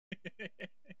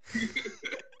Hey,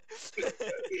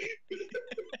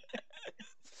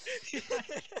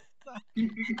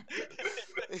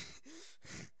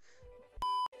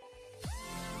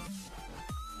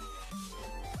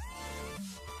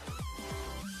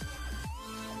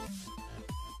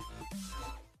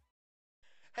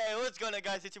 what's going on,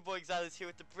 guys? It's your boy Xylus here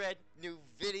with the brand new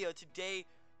video. Today,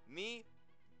 me,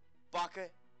 Bacca,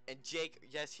 and Jake,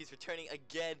 yes, he's returning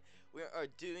again. We are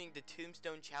doing the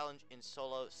Tombstone challenge in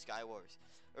solo Skywars.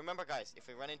 Remember, guys, if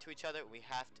we run into each other, we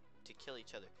have to kill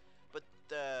each other. But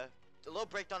the little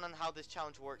breakdown on how this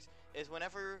challenge works is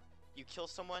whenever you kill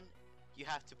someone, you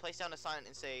have to place down a sign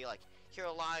and say, like,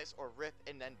 hero lies or rip,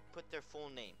 and then put their full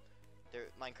name, their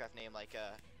Minecraft name. Like,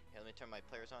 here, let me turn my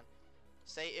players on.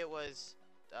 Say it was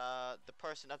the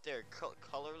person up there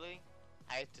colorly.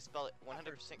 I have to spell it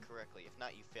 100% correctly. If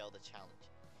not, you fail the challenge.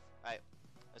 Alright,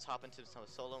 let's hop into some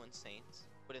solo insanes.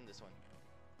 Put in this one.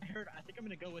 I think I'm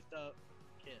gonna go with the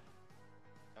kit.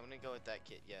 I'm gonna go with that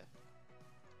kit, yeah.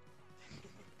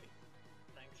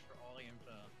 Thanks for all the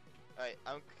info. Alright,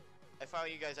 if I were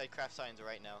you guys, I'd craft signs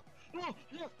right now. Oh,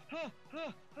 yeah,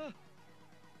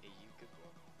 Hey, you good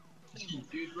bro?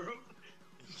 Dude, bro.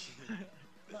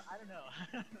 I don't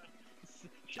know.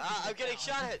 I'm getting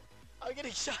shot at! I'm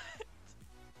getting shot at!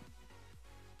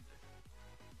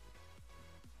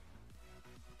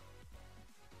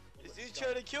 This dude's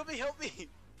trying to kill me, help me!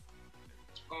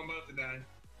 Oh, I'm about to die.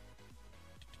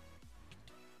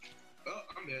 Oh,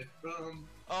 I'm dead.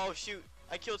 Oh shoot,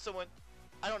 I killed someone.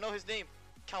 I don't know his name.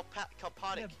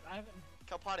 Kalpotic. Yeah,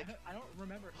 Kalpotic. I don't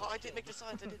remember. Oh, I didn't make the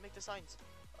signs, I didn't make the signs.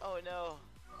 Oh no.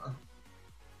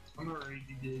 I'm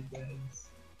already dead, guys.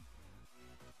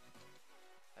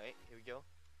 Alright, here we go.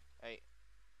 Alright.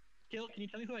 Can you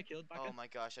tell me who I killed, Bacca? Oh my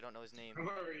gosh, I don't know his name. I'm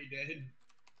already dead.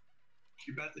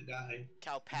 You're about to die.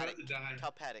 Kalpotic. You're about to die.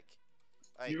 Kalpotic.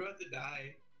 Alright. You're about to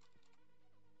die.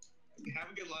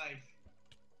 Have a good life.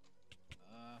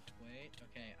 Wait.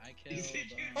 Okay, I killed.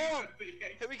 Oh!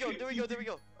 Here we go, there we go, there we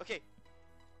go. Okay.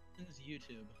 This is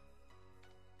YouTube.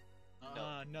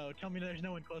 No. No, tell me there's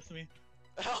no one close to me.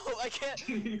 Oh, I can't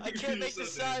make the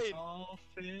sign!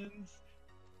 Dolphins.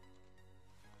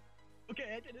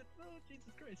 Okay, I did it. Oh,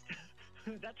 Jesus Christ.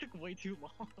 That took way too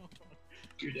long.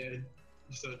 You're dead.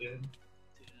 You're so dead.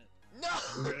 No!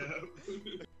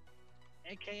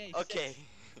 AKA Okay. 6.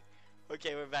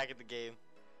 Okay, we're back at the game.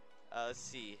 Let's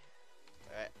see.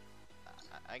 Alright.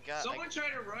 I got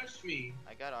trying to rush me.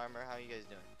 I got armor. How are you guys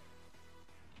doing?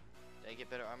 Did I get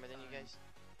better armor than you guys?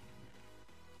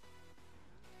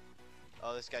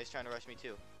 Oh, this guy's trying to rush me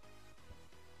too.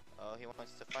 Oh, he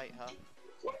wants to fight, huh?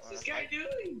 What's this guy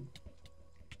doing?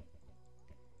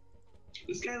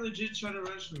 This guy legit trying to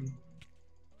rush me.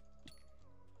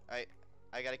 Alright,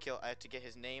 I gotta kill. I have to get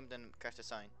his name, then craft a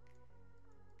sign.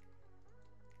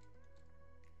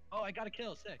 Oh, I got a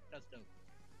kill. Sick. That's dope.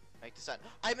 Make the sign.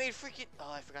 I made freaking.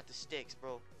 Oh, I forgot the sticks,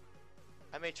 bro.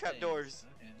 I made trapdoors.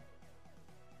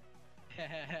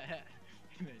 Okay.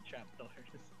 You made trapdoors.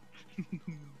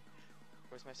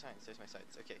 Where's my signs? There's my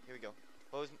signs. Okay, here we go.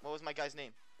 What was my guy's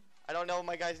name? I don't know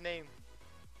my guy's name.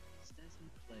 Stesy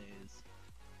plays.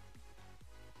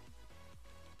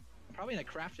 I'm probably gonna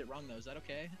craft it wrong though. Is that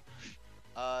okay?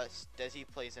 Desi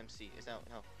plays MC. Is that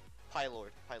no?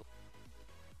 Pylord.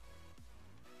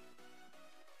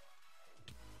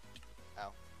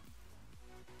 Ow.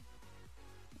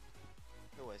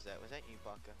 Who was that? Was that you,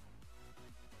 Bacca?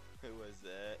 Who was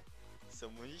that?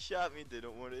 Someone shot me. They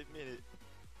don't want to admit it.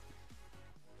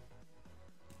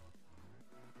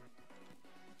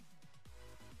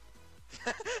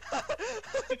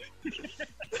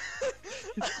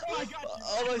 Oh, I got you.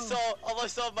 All I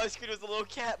saw on my screen was a little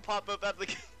cat pop up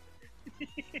application.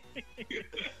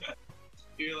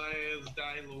 Here lies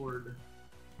Die Lord.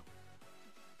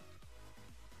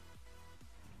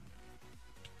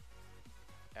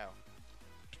 Ow.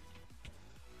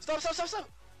 Stop!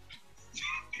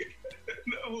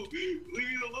 No, leave me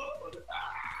alone.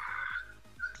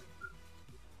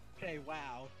 Okay,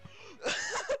 wow.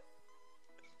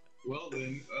 Well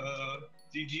then,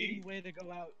 GG. Any way to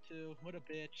go out to. What a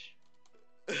bitch.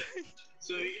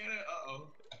 So you gotta,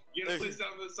 you gotta place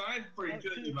down the sign before you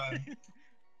kill anybody.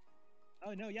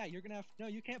 Oh no, yeah, you're gonna have. No,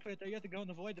 you can't put it there. You have to go in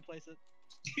the void to place it.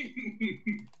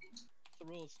 That's the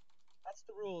rules. That's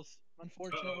the rules.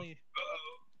 Unfortunately.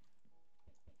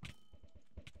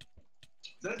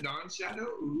 Is that non-shadow?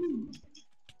 Ooh.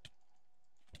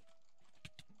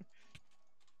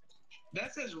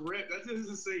 That says rip. That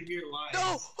doesn't say here lies.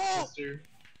 No! Oh! Sister.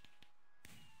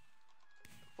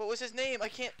 What was his name? I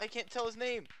can't tell his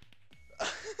name.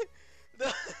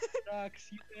 No.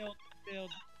 Sucks. You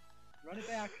failed. Run it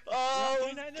back. Oh,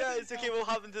 29 guys, seconds. okay, we'll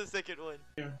hop into the second one.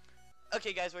 Yeah.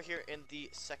 Okay, guys, we're here in the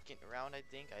second round, I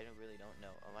think. I really don't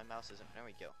know. Oh, my mouse isn't. There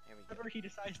we go. Here we go. Whatever he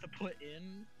decides to put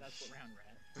in, that's what round we're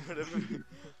at. Whatever.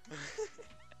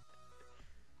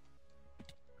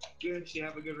 Good, you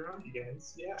have a good round, you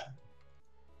guys. Yeah.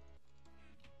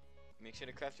 Make sure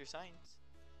to craft your signs.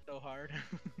 So hard.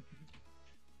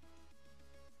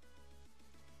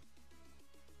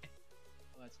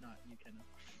 Well, that's not. You can.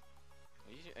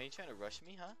 Are you trying to rush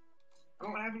me, huh? I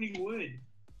don't have any wood.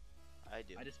 I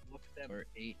do. I just looked at them for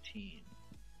 18.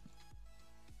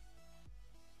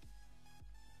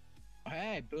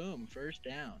 Hey, boom, first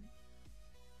down.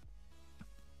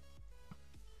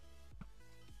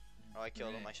 Oh, I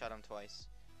killed him. I shot him twice.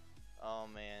 Oh,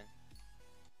 man.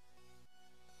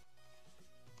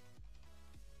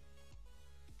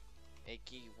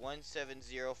 Aki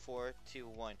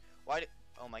 170421. Why did...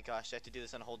 Oh my gosh, I have to do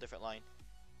this on a whole different line.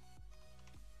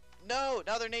 No!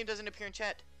 Now their name doesn't appear in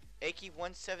chat. Aki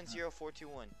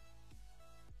 170421.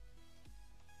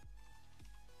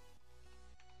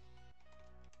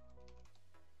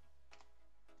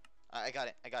 I got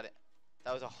it. I got it.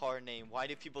 That was a hard name. Why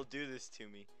do people do this to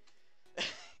me?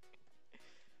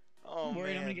 Oh, I'm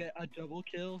worried man. I'm gonna get a double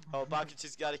kill. Oh, Bacca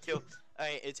just got a kill.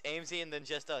 Alright, it's AMZ and then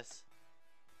just us.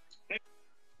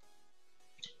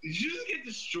 Did you just get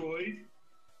destroyed?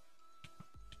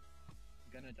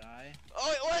 I'm gonna die. Oh,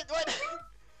 wait, what? What?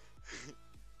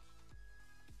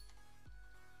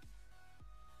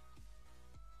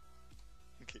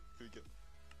 Okay, here we go.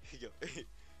 Here we go.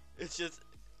 It's just...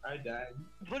 I died.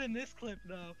 Put in this clip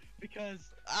though,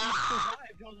 because Ah! he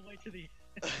survived all the way to the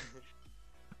end.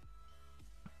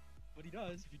 What he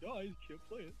does, if he dies, he can't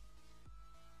play it.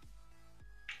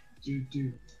 Dude.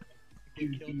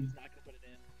 Get killed, he's not gonna put it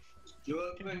in.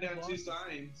 You're Can putting we down move 2 on?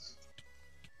 signs.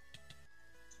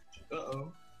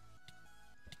 Uh-oh.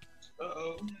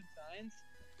 Uh-oh. Signs?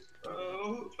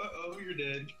 Uh-oh, you're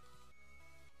dead.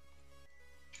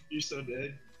 You're so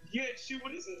dead. Yeah, shoot,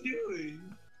 what is he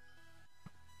doing?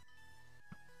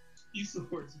 He's the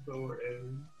worst bower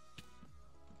ever.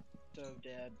 So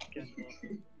dead. Kendall.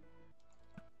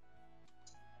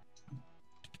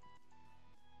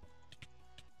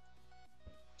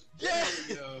 Yeah! There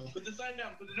we go. Put the sign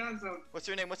down, put the down zone. What's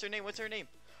her name? What's her name? What's her name?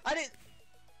 I didn't...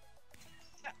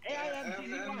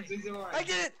 AIM I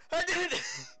did it! I did it!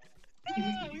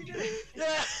 Oh, we did it!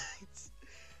 Yes!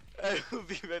 I will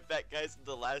be right back, guys, in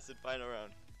the last and final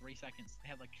round. 3 seconds. They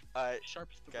have like Alright, sharp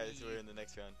 3. guys, we're in the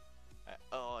next round.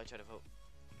 Oh, I tried to vote.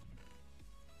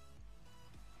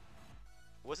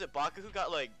 Was it Bacca who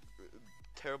got, like,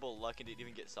 terrible luck and didn't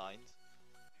even get signs?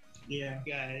 Yeah,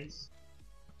 guys.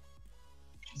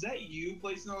 Is that you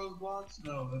placing all those blocks?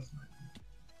 No, that's not.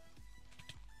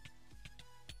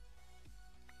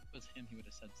 If it was him, he would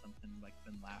have said something like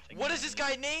been laughing. What is this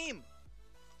guy name?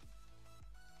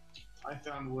 I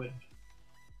found wood.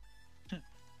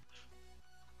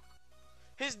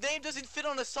 His name doesn't fit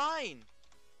on a sign.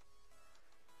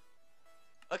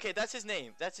 Okay, that's his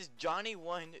name. That's his Johnny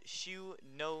One Shoe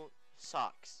No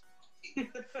Socks.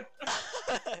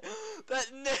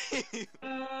 That name.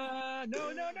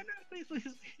 No, please,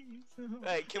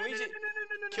 Alright, can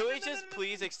we just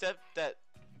please accept that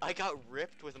I got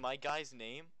ripped with my guy's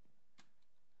name?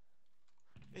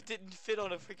 It didn't fit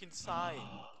on a freaking sign.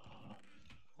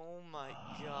 Oh my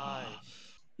gosh.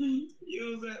 You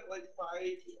was at like 5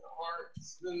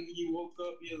 hearts, then you woke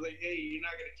up, you was like, hey, you're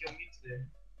not gonna kill me today.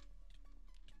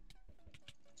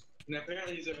 And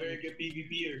apparently he's a very good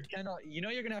PvPer. Kendall, you know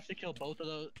you're gonna have to kill both of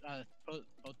those,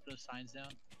 both those signs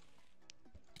down.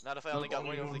 Not if I only got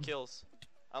one of the kills.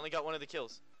 I only got one of the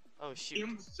kills. Oh shoot. He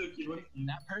almost took you with you.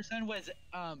 That person was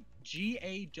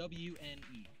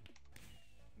G-A-W-N-E.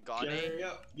 Gane? Hurry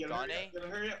up. Gotta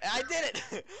hurry up. I did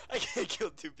it! I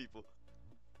killed 2 people.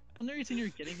 The only reason you're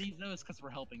getting these though is because we're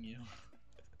helping you.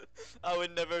 I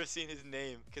would never have seen his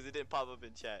name because it didn't pop up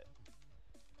in chat.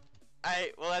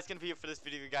 Alright, well that's gonna be it for this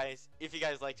video, guys. If you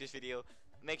guys liked this video,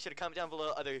 make sure to comment down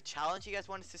below other challenge you guys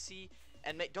want us to see,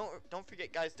 and don't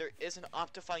forget, guys, there is an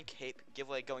Optifine cape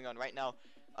giveaway going on right now.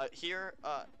 Here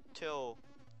till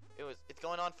it's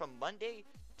going on from Monday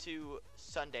to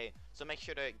Sunday, so make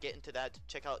sure to get into that.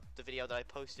 Check out the video that I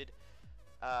posted.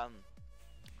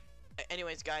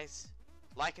 Anyways, guys,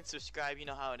 like and subscribe. You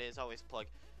know how it is. Always plug.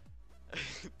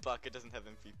 Bacca doesn't have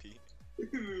MVP.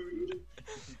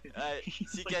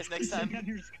 See you guys next time.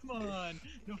 Come on,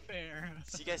 no fair.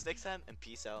 See you guys next time, and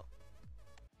peace out.